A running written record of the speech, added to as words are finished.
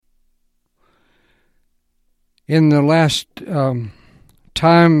In the last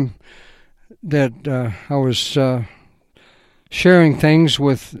time that I was sharing things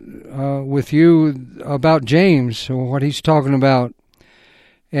with you about James, what he's talking about,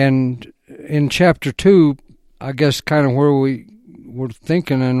 and in chapter 2, I guess kind of where we were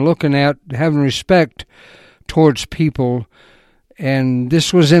thinking and looking at having respect towards people, and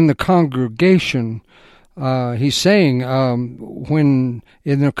this was in the congregation. He's saying when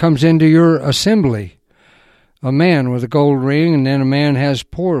there comes into your assembly a man with a gold ring, and then a man has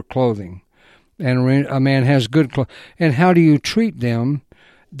poor clothing, and a man has good clothing, and how do you treat them?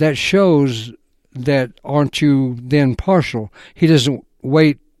 That shows that aren't you then partial? He doesn't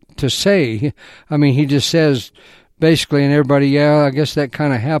wait to say. I mean, he just says basically, and everybody, yeah, I guess that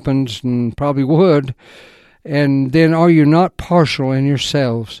kind of happens and probably would. And then are you not partial in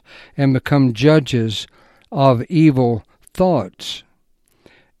yourselves and become judges of evil thoughts?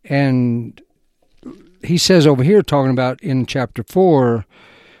 And he says over here, talking about in chapter 4,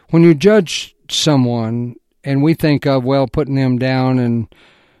 when you judge someone, and we think of, well, putting them down and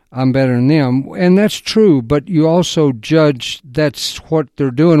I'm better than them, and that's true, but you also judge, that's what they're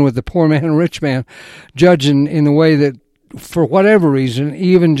doing with the poor man and rich man, judging in the way that, for whatever reason,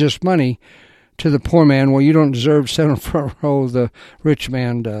 even just money, to the poor man, well, you don't deserve 7 front row, the rich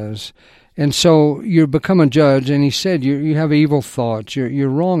man does. And so you become a judge, and he said you have evil thoughts, you're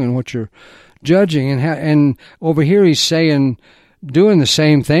wrong in what you're judging, and over here he's saying, doing the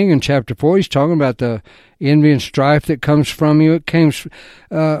same thing in chapter 4. He's talking about the envy and strife that comes from you. It comes from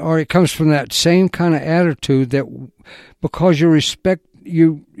that same kind of attitude that because you respect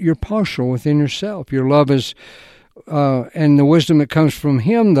you're partial within yourself. Your love is, and the wisdom that comes from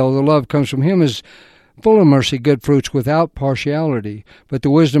him, though the love comes from him, is full of mercy, good fruits, without partiality. But the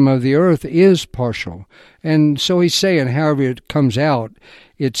wisdom of the earth is partial. And so he's saying, however it comes out,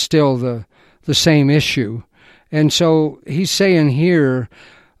 it's still the same issue. And so he's saying here,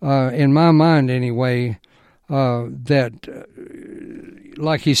 in my mind anyway, that,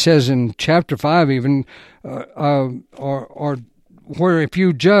 like he says in chapter 5 even, or where if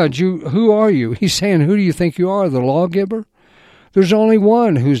you judge, who are you? He's saying, who do you think you are, the lawgiver? There's only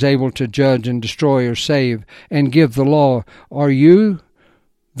one who's able to judge and destroy or save and give the law. Are you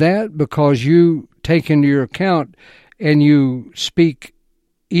that? Because you take into your account and you speak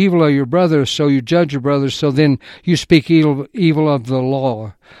evil of your brother, so you judge your brother, so then you speak evil of the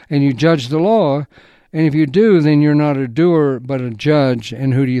law, and you judge the law, and if you do, then you're not a doer, but a judge,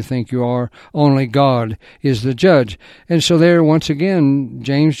 and who do you think you are? Only God is the judge. And so there, once again,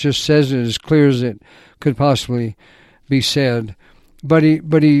 James just says it as clear as it could possibly be said. But he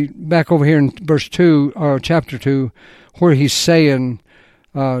back over here in verse 2, or chapter 2, where he's saying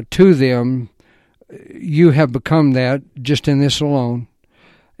to them, you have become that just in this alone.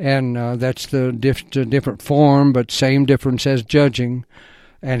 And that's the different form, but same difference as judging,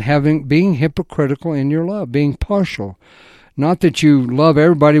 and being hypocritical in your love, being partial. Not that you love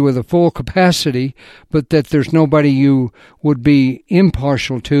everybody with a full capacity, but that there's nobody you would be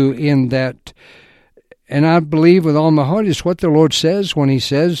impartial to in that. And I believe with all my heart is what the Lord says when he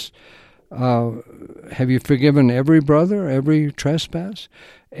says, have you forgiven every brother, every trespass?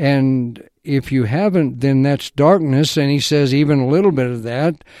 And if you haven't, then that's darkness. And he says even a little bit of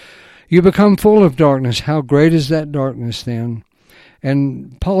that, you become full of darkness. How great is that darkness then?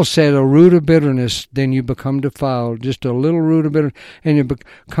 And Paul said a root of bitterness, then you become defiled. Just a little root of bitterness, and you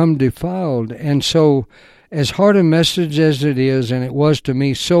become defiled. And so as hard a message as it is, and it was to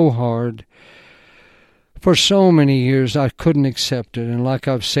me so hard, for so many years I couldn't accept it. And like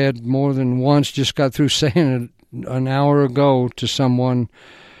I've said more than once, just got through saying it an hour ago to someone,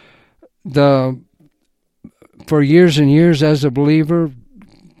 for years and years as a believer,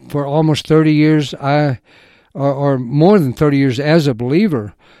 for almost 30 years, or more than 30 years as a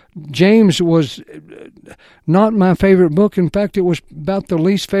believer, James was not my favorite book. In fact, it was about the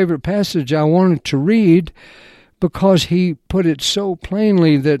least favorite passage I wanted to read, because he put it so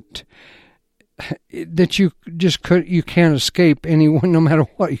plainly that you can't escape anyone no matter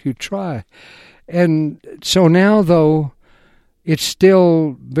what you try. And so now, though, it's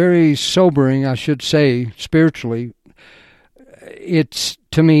still very sobering, I should say, spiritually. It's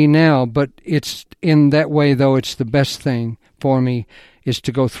to me now, but it's in that way, though, it's the best thing for me is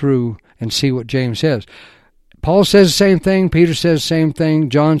to go through and see what James says. Paul says the same thing, Peter says the same thing,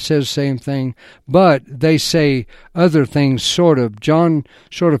 John says the same thing, but they say other things sort of. John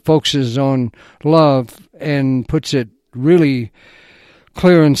sort of focuses on love and puts it really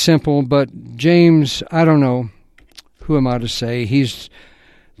clear and simple, but James, I don't know, who am I to say? He's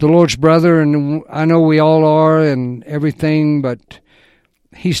the Lord's brother, and I know we all are and everything, but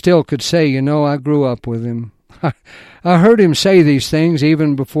he still could say, I grew up with him. I heard him say these things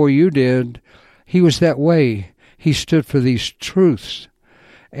even before you did. He was that way. He stood for these truths.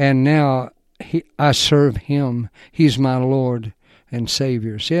 And now I serve him. He's my Lord and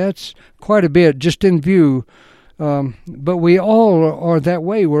Savior. See, that's quite a bit just in view. But we all are that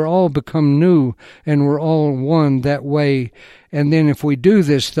way. We're all become new, and we're all one that way. And then if we do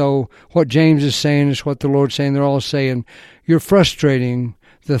this, though, what James is saying is what the Lord's saying. They're all saying, you're frustrating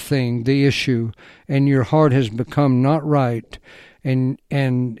the thing, the issue, and your heart has become not right, and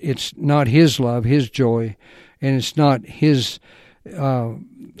it's not his love, his joy, and it's not his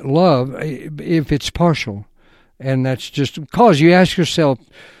love if it's partial. And that's just because you ask yourself,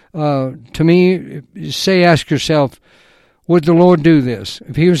 to me, ask yourself, would the Lord do this?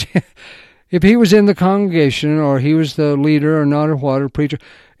 If he was in the congregation, or he was the leader or not, or what, or preacher,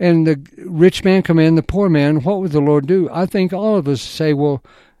 and the rich man come in, the poor man, what would the Lord do? I think all of us say, well,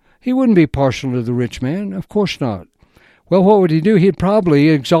 he wouldn't be partial to the rich man. Of course not. Well, what would he do? He'd probably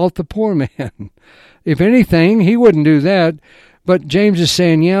exalt the poor man. If anything, he wouldn't do that. But James is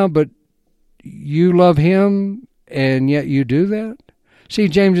saying, yeah, but you love him, and yet you do that? See,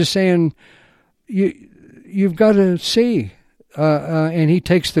 James is saying, you've got to see. And he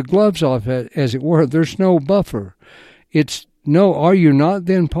takes the gloves off, as it were. There's no buffer. It's, no, are you not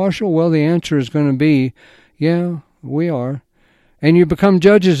then partial? Well, the answer is going to be, yeah, we are. And you become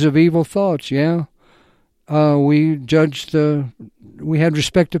judges of evil thoughts, yeah. We had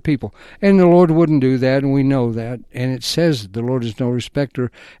respect of people. And the Lord wouldn't do that, and we know that. And it says the Lord is no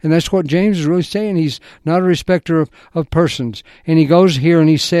respecter. And that's what James is really saying. He's not a respecter of persons. And he goes here and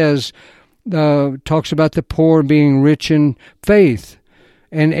he says, talks about the poor being rich in faith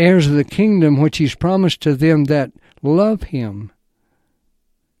and heirs of the kingdom which he's promised to them that love him.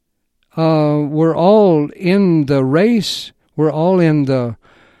 We're all in the race. We're all in the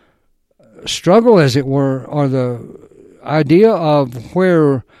struggle, as it were, or the idea of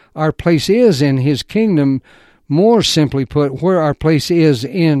where our place is in his kingdom. More simply put, where our place is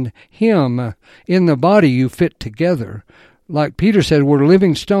in him. In the body you fit together. Like Peter said, we're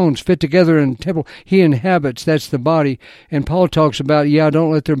living stones fit together in the temple. He inhabits, that's the body. And Paul talks about,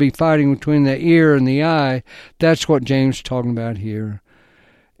 don't let there be fighting between the ear and the eye. That's what James is talking about here.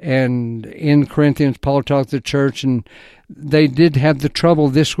 And in Corinthians, Paul talked to the church, and they did have the trouble.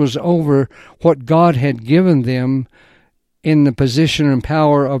 This was over what God had given them in the position and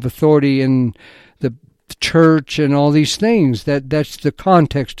power of authority in the church and all these things. That's the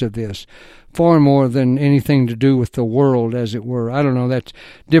context of this. Far more than anything to do with the world, as it were. I don't know, that's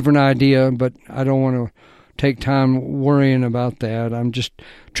a different idea, but I don't want to take time worrying about that. I'm just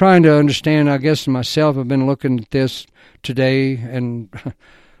trying to understand, I guess, myself. I've been looking at this today and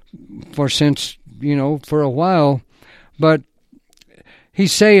for a while. But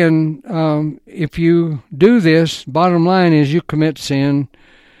he's saying, if you do this, bottom line is you commit sin.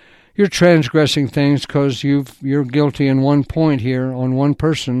 You're transgressing things because you're guilty in one point here on one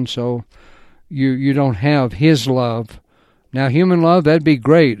person, so you don't have his love. Now, human love, that'd be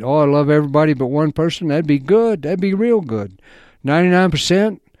great. Oh, I love everybody but one person. That'd be good. That'd be real good.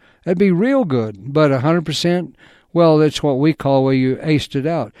 99%, that'd be real good. But 100%, well, that's what we call where you aced it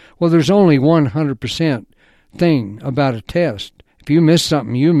out. Well, there's only 100% thing about a test. If you miss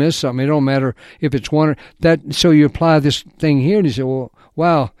something, you miss something. It don't matter if it's one or that. So you apply this thing here, and you say, well,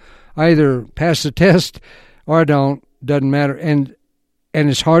 wow, I either pass the test or I don't. Doesn't matter. And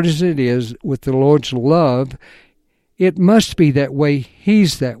as hard as it is with the Lord's love, it must be that way.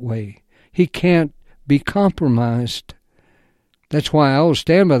 He's that way. He can't be compromised. That's why I always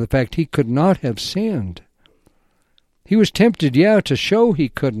stand by the fact he could not have sinned. He was tempted, to show he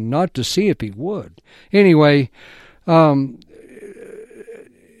couldn't, not to see if he would. Anyway,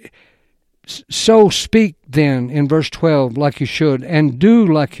 so speak then, in verse 12, like you should, and do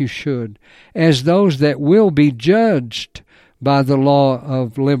like you should, as those that will be judged by the law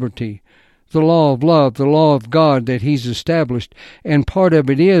of liberty, the law of love, the law of God that he's established. And part of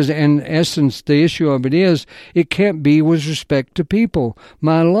it is, in essence, the issue of it is, it can't be with respect to people.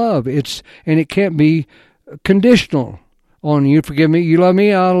 My love, and it can't be conditional on you forgive me, you love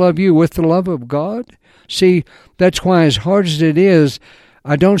me, I love you, with the love of God. See, that's why as hard as it is,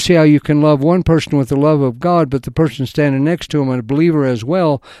 I don't see how you can love one person with the love of God, but the person standing next to him, a believer as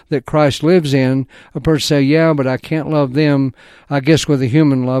well, that Christ lives in, a person say, yeah, but I can't love them. I guess with a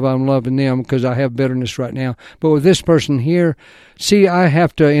human love, I'm loving them because I have bitterness right now. But with this person here, see, I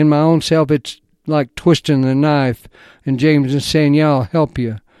have to, in my own self, it's like twisting the knife. And James is saying, yeah, I'll help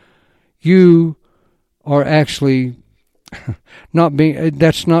you. You are actually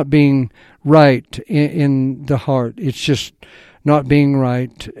that's not being right in the heart. It's just not being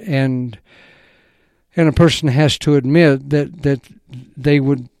right. And And a person has to admit that they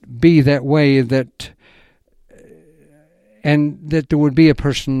would be that way, and that there would be a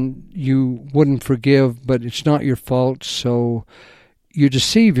person you wouldn't forgive, but it's not your fault, so you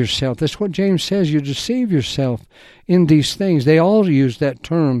deceive yourself. That's what James says. You deceive yourself in these things. They all use that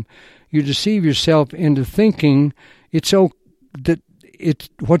term. You deceive yourself into thinking the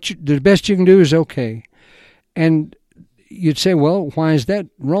best you can do is okay. And you'd say, well, why is that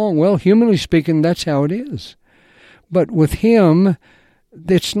wrong? Well, humanly speaking, that's how it is. But with him,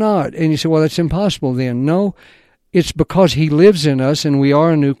 it's not. And you say, well, that's impossible then. No, it's because he lives in us and we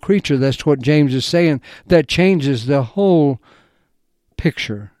are a new creature. That's what James is saying. That changes the whole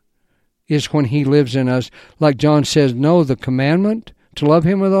picture, is when he lives in us. Like John says, no, the commandment to love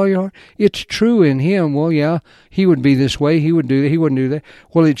him with all your heart, it's true in him. Well, yeah, he would be this way. He would do that. He wouldn't do that.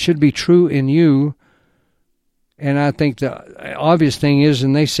 Well, it should be true in you. And I think the obvious thing is,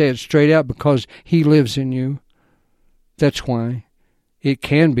 and they say it straight out, because he lives in you. That's why it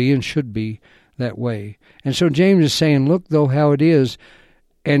can be and should be that way. And so James is saying, look, though, how it is.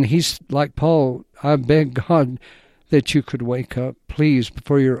 And he's like Paul, I beg God that you could wake up, please,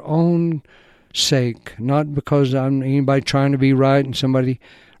 for your own sake, not because I'm anybody trying to be right and somebody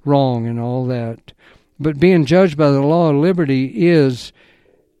wrong and all that. But being judged by the law of liberty is,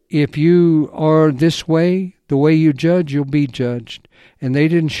 if you are this way, the way you judge, you'll be judged. And they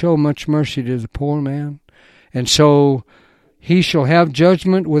didn't show much mercy to the poor man. And so he shall have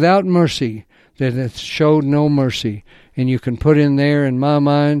judgment without mercy, that hath showed no mercy. And you can put in there, in my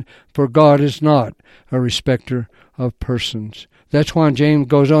mind, for God is not a respecter of persons. That's why James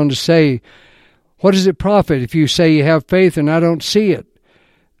goes on to say, what does it profit if you say you have faith and I don't see it?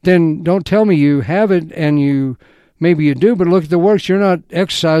 Then don't tell me you have it and maybe you do, but look at the works, you're not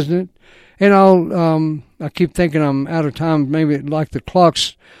exercising it. And I keep thinking I'm out of time, maybe like the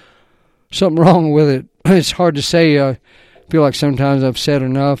clock's something wrong with it. It's hard to say. I feel like sometimes I've said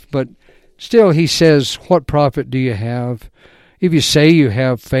enough, but still he says, what profit do you have? If you say you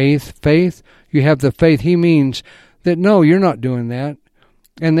have faith, you have the faith, he means that no, you're not doing that.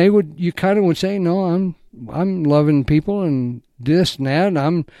 And you kind of would say, no, I'm loving people and this and that, and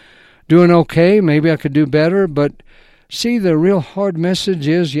I'm doing okay, maybe I could do better. But see, the real hard message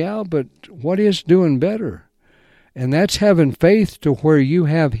is, yeah, but what is doing better? And that's having faith to where you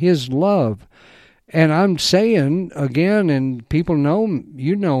have his love. And I'm saying, again, and people know,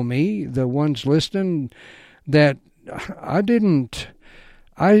 you know me, the ones listening, that I'd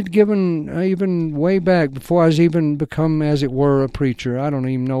given, even way back, before I was even become, as it were, a preacher. I don't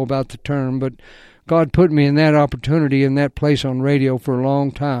even know about the term, but God put me in that opportunity, in that place on radio for a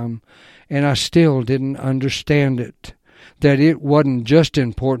long time, and I still didn't understand it, that it wasn't just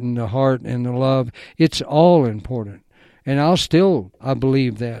important, the heart and the love. It's all important. And I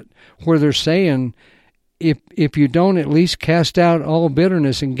believe that, where they're saying, if you don't at least cast out all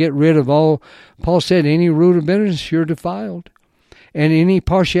bitterness and get rid of all, Paul said, any root of bitterness, you're defiled. And any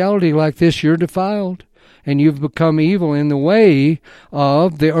partiality like this, you're defiled. And you've become evil in the way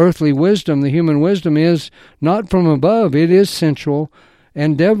of the earthly wisdom. The human wisdom is not from above. It is sensual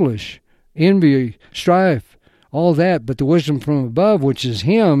and devilish. Envy, strife, all that. But the wisdom from above, which is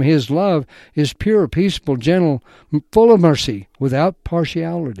him, his love, is pure, peaceable, gentle, full of mercy, without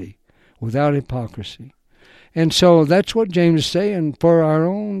partiality, without hypocrisy. And so that's what James is saying, for our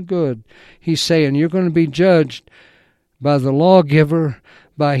own good. He's saying you're going to be judged by the lawgiver,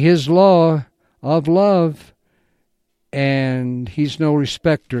 by his law of love, and he's no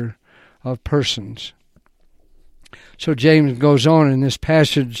respecter of persons. So James goes on in this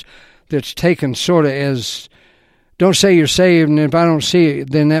passage that's taken sort of as, don't say you're saved, and if I don't see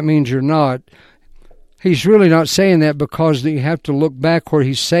it, then that means you're not. He's really not saying that, because you have to look back where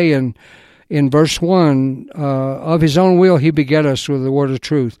he's saying in verse 1, of his own will he begat us with the word of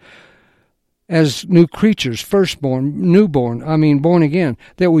truth, as new creatures, firstborn, born again,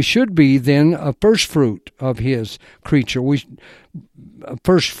 that we should be then a first fruit of his creature.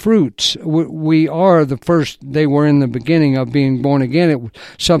 First fruits, we are the first. They were in the beginning of being born again. It was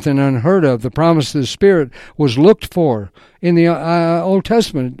something unheard of. The promise of the Spirit was looked for in the Old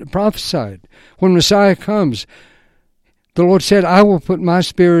Testament, prophesied. When Messiah comes, the Lord said, I will put my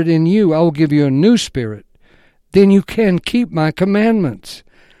Spirit in you. I will give you a new spirit. Then you can keep my commandments.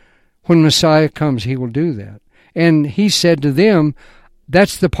 When Messiah comes, he will do that. And he said to them,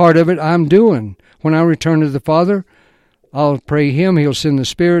 that's the part of it I'm doing. When I return to the Father, I'll pray him. He'll send the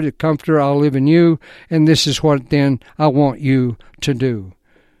Spirit, a comforter. I'll live in you. And this is what then I want you to do.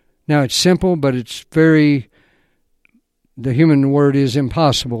 Now, it's simple, but it's the human word is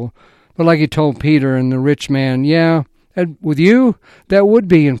impossible. But like he told Peter and the rich man, yeah, And with you, that would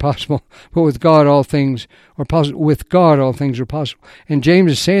be impossible. But with God, all things are possible. With God, all things are possible. And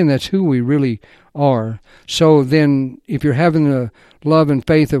James is saying that's who we really are. So then, if you're having the love and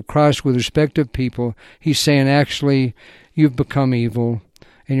faith of Christ with respect to people, he's saying actually you've become evil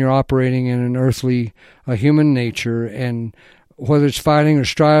and you're operating in an earthly, a human nature. And whether it's fighting or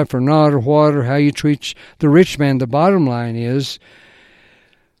strife or not or what or how you treat the rich man, the bottom line is,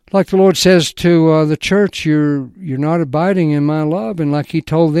 like the Lord says to the church, you're not abiding in my love. And like he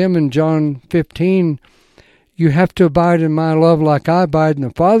told them in John 15, you have to abide in my love like I abide in the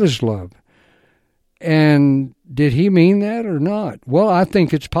Father's love. And did he mean that or not? Well, I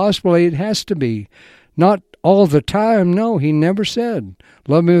think it's possible it has to be. Not all the time. No, he never said,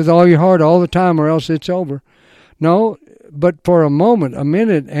 love me with all your heart all the time or else it's over. No, but for a moment, a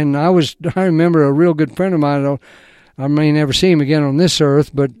minute, and I remember a real good friend of mine, I may never see him again on this earth,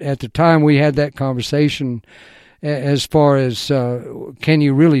 but at the time we had that conversation as far as can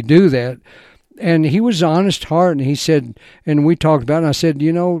you really do that? And he was an honest heart, and he said, and we talked about it, and I said,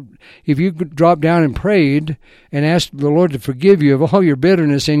 if you dropped down and prayed and asked the Lord to forgive you of all your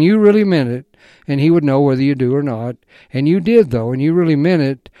bitterness, and you really meant it, and he would know whether you do or not, and you did, though, and you really meant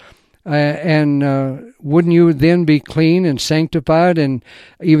it, wouldn't you then be clean and sanctified? And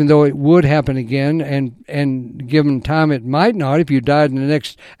even though it would happen again, and given time it might not, if you died in the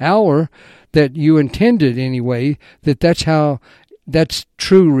next hour, that you intended anyway, that's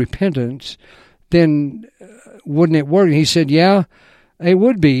true repentance, then wouldn't it work? And he said, yeah, it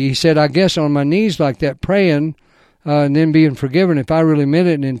would be. He said, I guess on my knees like that, praying and then being forgiven, if I really meant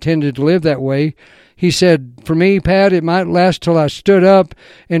it and intended to live that way. He said, for me, Pat, it might last till I stood up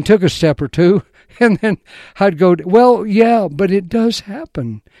and took a step or two, and then I'd go, well, yeah, but it does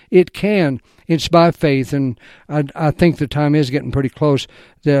happen. It can. It's by faith, and I think the time is getting pretty close.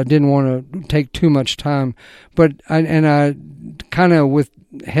 That I didn't want to take too much time, but I kind of with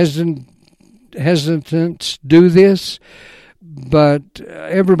hesitance do this, but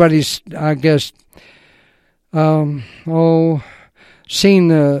everybody's, I guess, seen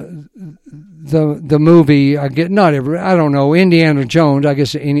the movie. I don't know, Indiana Jones. I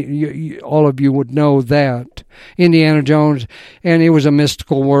guess all of you would know that Indiana Jones, and it was a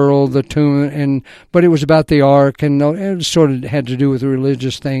mystical world, the tomb, but it was about the ark, and it sort of had to do with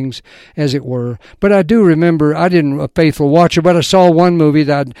religious things, as it were. But I do remember, I didn't a faithful watcher, but I saw one movie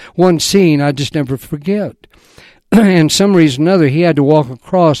one scene I just never forget. And some reason or another, he had to walk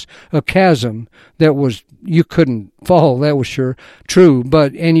across a chasm that was, you couldn't fall, that was true,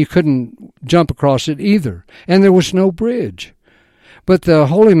 and you couldn't jump across it either. And there was no bridge. But the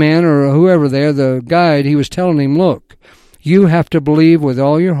holy man, or whoever there, the guide, he was telling him, look, you have to believe with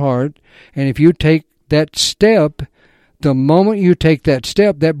all your heart, and if you take that step, the moment you take that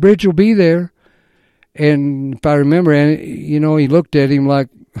step, that bridge will be there. And if I remember, he looked at him like,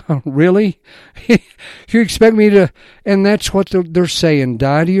 really? You expect me to? And that's what they're saying.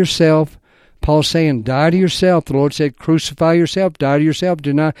 Die to yourself. Paul's saying, die to yourself. The Lord said, crucify yourself, die to yourself,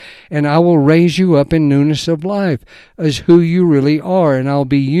 deny, and I will raise you up in newness of life as who you really are, and I'll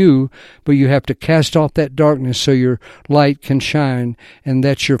be you, but you have to cast off that darkness so your light can shine, and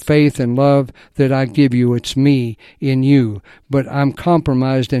that's your faith and love that I give you. It's me in you, but I'm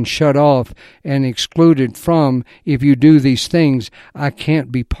compromised and shut off and excluded from. If you do these things, I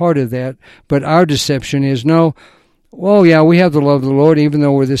can't be part of that. But our deception is, no, well, yeah, we have the love of the Lord even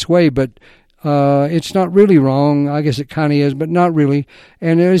though we're this way, but it's not really wrong. I guess it kind of is, but not really.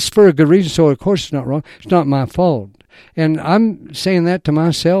 And it's for a good reason, so of course it's not wrong. It's not my fault. And I'm saying that to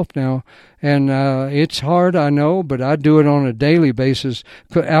myself now. And it's hard, I know, but I do it on a daily basis,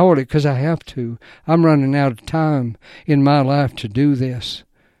 hourly, because I have to. I'm running out of time in my life to do this.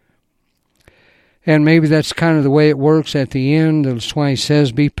 And maybe that's kind of the way it works at the end. That's why he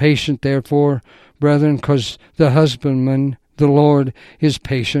says, be patient, therefore, brethren, because the husbandman, the Lord, is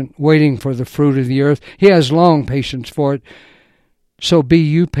patient, waiting for the fruit of the earth. He has long patience for it. So be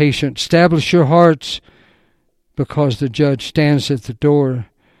you patient. Establish your hearts, because the judge stands at the door.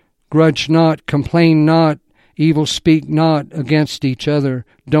 Grudge not, complain not, evil speak not against each other.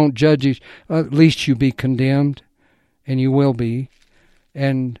 Don't judge at least you be condemned, and you will be.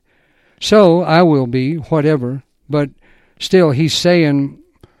 And so I will be, whatever. But still, he's saying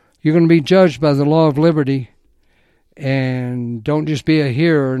you're going to be judged by the law of liberty. And don't just be a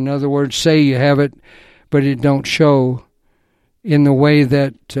hearer. In other words, say you have it, but it don't show in the way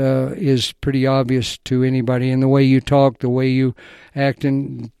that is pretty obvious to anybody, in the way you talk, the way you act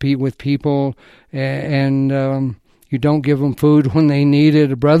and be with people, and you don't give them food when they need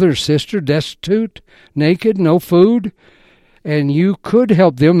it. A brother or sister, destitute, naked, no food, and you could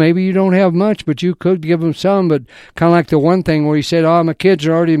help them. Maybe you don't have much, but you could give them some. But kind of like the one thing where he said, "Oh, my kids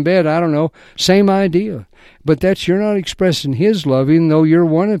are already in bed." I don't know. Same idea. But you're not expressing his love, even though you're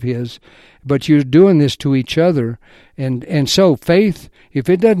one of his. But you're doing this to each other. And so faith, if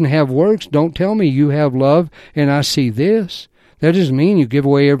it doesn't have works, don't tell me you have love and I see this. That doesn't mean you give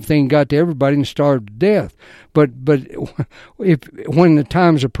away everything you got to everybody and starve to death. But when the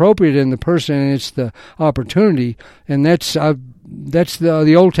time's appropriate and the person and it's the opportunity, and that's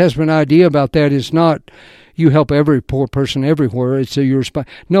the Old Testament idea about that is not you help every poor person everywhere. It's your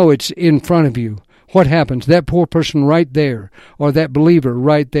no, it's in front of you. What happens? That poor person right there, or that believer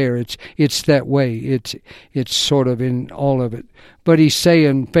right there. It's that way. It's sort of in all of it. But he's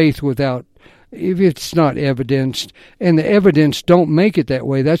saying faith without, if it's not evidenced, and the evidence don't make it that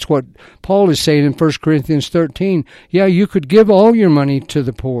way. That's what Paul is saying in 1 Corinthians 13. Yeah, you could give all your money to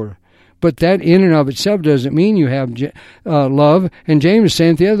the poor, but that in and of itself doesn't mean you have love. And James is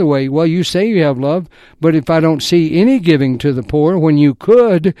saying it the other way. Well, you say you have love, but if I don't see any giving to the poor when you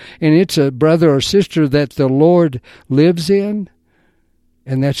could, and it's a brother or sister that the Lord lives in,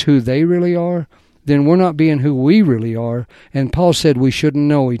 and that's who they really are, then we're not being who we really are. And Paul said we shouldn't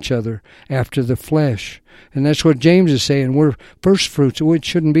know each other after the flesh. And that's what James is saying. We're first fruits. It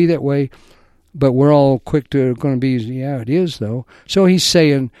shouldn't be that way. But we're all quick to going to be, yeah, it is, though. So he's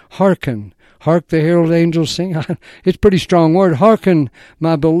saying, hearken. Hark the herald angels sing. It's a pretty strong word. Hearken,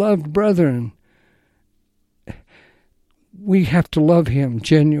 my beloved brethren. We have to love him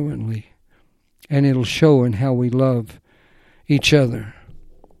genuinely. And it'll show in how we love each other.